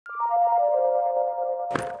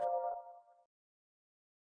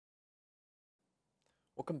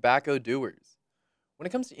Welcome back, Odooers. When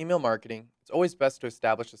it comes to email marketing, it's always best to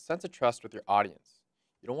establish a sense of trust with your audience.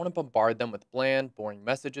 You don't want to bombard them with bland, boring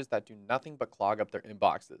messages that do nothing but clog up their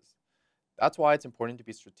inboxes. That's why it's important to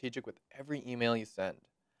be strategic with every email you send.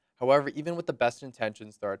 However, even with the best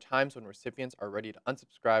intentions, there are times when recipients are ready to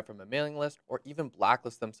unsubscribe from a mailing list or even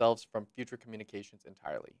blacklist themselves from future communications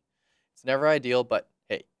entirely. It's never ideal, but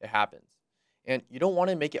hey, it happens. And you don't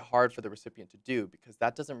want to make it hard for the recipient to do because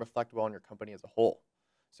that doesn't reflect well on your company as a whole.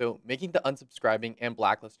 So, making the unsubscribing and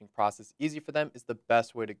blacklisting process easy for them is the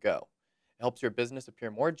best way to go. It helps your business appear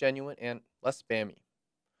more genuine and less spammy.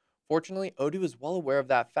 Fortunately, Odoo is well aware of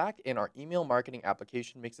that fact, and our email marketing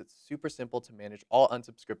application makes it super simple to manage all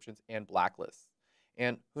unsubscriptions and blacklists.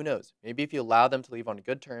 And who knows, maybe if you allow them to leave on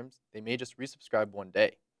good terms, they may just resubscribe one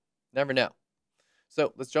day. Never know.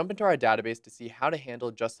 So let's jump into our database to see how to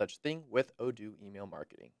handle just such thing with Odoo email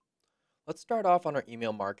marketing. Let's start off on our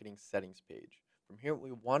email marketing settings page. From here,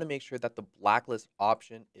 we want to make sure that the blacklist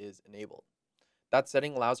option is enabled. That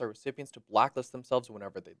setting allows our recipients to blacklist themselves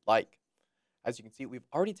whenever they'd like. As you can see, we've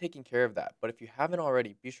already taken care of that, but if you haven't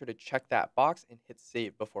already, be sure to check that box and hit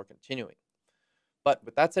save before continuing. But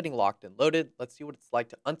with that setting locked and loaded, let's see what it's like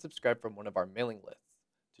to unsubscribe from one of our mailing lists.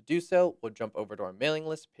 To do so, we'll jump over to our mailing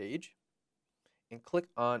list page and click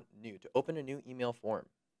on New to open a new email form.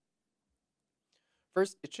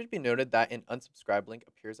 First, it should be noted that an unsubscribe link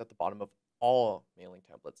appears at the bottom of all mailing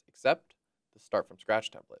templates except the Start from Scratch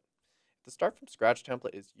template. If the Start from Scratch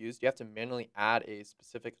template is used, you have to manually add a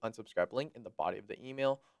specific unsubscribe link in the body of the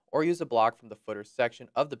email or use a block from the footer section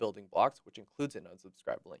of the building blocks, which includes an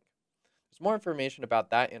unsubscribe link. There's more information about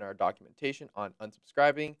that in our documentation on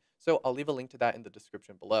unsubscribing, so I'll leave a link to that in the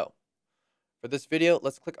description below. For this video,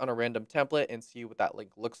 let's click on a random template and see what that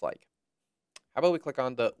link looks like. How about we click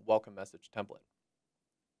on the welcome message template?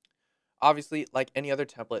 Obviously, like any other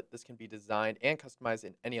template, this can be designed and customized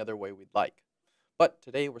in any other way we'd like. But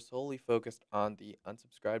today, we're solely focused on the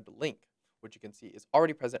unsubscribed link, which you can see is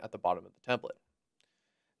already present at the bottom of the template.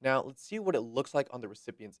 Now, let's see what it looks like on the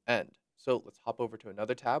recipient's end. So let's hop over to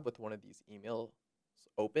another tab with one of these emails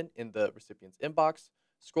open in the recipient's inbox,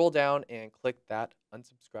 scroll down, and click that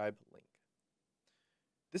unsubscribe link.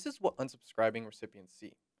 This is what unsubscribing recipients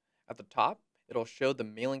see. At the top, it'll show the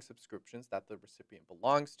mailing subscriptions that the recipient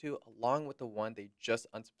belongs to, along with the one they just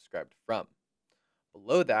unsubscribed from.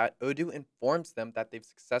 Below that, Odoo informs them that they've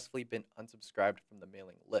successfully been unsubscribed from the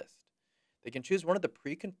mailing list. They can choose one of the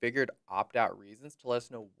pre-configured opt-out reasons to let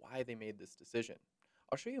us know why they made this decision.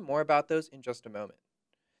 I'll show you more about those in just a moment.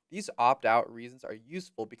 These opt-out reasons are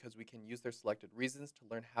useful because we can use their selected reasons to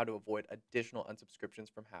learn how to avoid additional unsubscriptions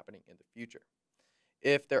from happening in the future.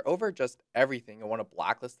 If they're over just everything and want to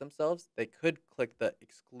blacklist themselves, they could click the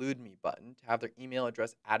Exclude Me button to have their email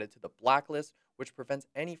address added to the blacklist, which prevents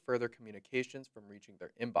any further communications from reaching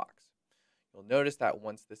their inbox. You'll notice that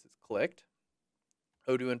once this is clicked,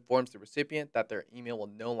 Odoo informs the recipient that their email will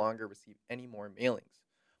no longer receive any more mailings.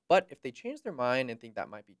 But if they change their mind and think that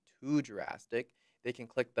might be too drastic, they can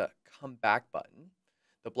click the Come Back button.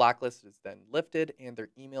 The blacklist is then lifted and their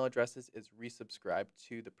email addresses is resubscribed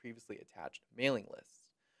to the previously attached mailing lists.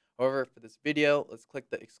 However, for this video, let's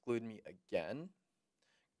click the Exclude Me again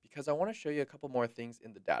because I want to show you a couple more things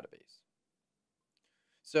in the database.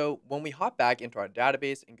 So when we hop back into our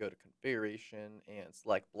database and go to Configuration and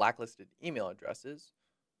select Blacklisted Email Addresses,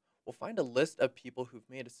 we'll find a list of people who've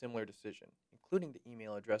made a similar decision, including the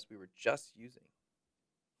email address we were just using.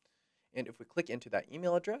 And if we click into that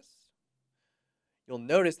email address, you'll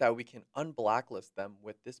notice that we can unblacklist them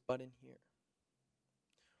with this button here.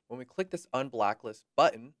 When we click this unblacklist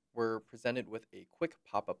button, we're presented with a quick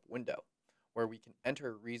pop-up window where we can enter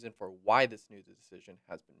a reason for why this new decision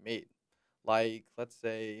has been made. Like, let's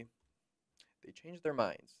say they changed their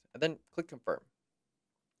minds, and then click confirm.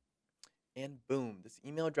 And boom, this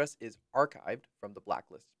email address is archived from the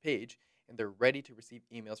blacklist page, and they're ready to receive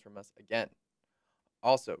emails from us again.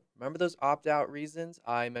 Also, remember those opt-out reasons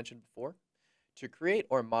I mentioned before? To create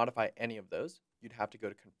or modify any of those, you'd have to go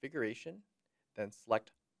to Configuration, then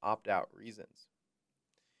select Opt-out Reasons.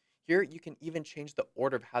 Here, you can even change the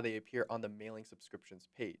order of how they appear on the mailing subscriptions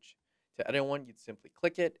page. To edit one, you'd simply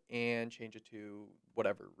click it and change it to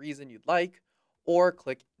whatever reason you'd like, or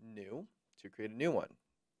click New to create a new one.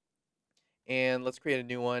 And let's create a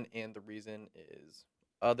new one, and the reason is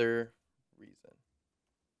Other Reason.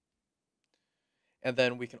 And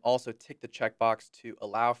then we can also tick the checkbox to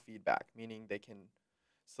allow feedback, meaning they can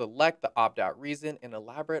select the opt-out reason and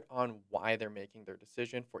elaborate on why they're making their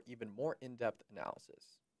decision for even more in-depth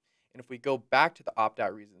analysis. And if we go back to the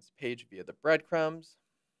opt-out reasons page via the breadcrumbs,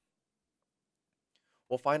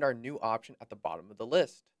 we'll find our new option at the bottom of the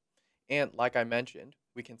list. And like I mentioned,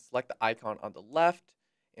 We can select the icon on the left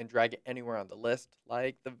and drag it anywhere on the list,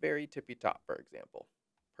 like the very tippy top, for example.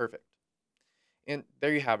 Perfect. And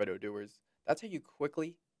there you have it, Odooers. That's how you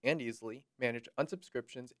quickly and easily manage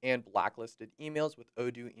unsubscriptions and blacklisted emails with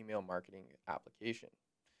Odoo email marketing application.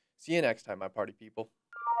 See you next time, my party people.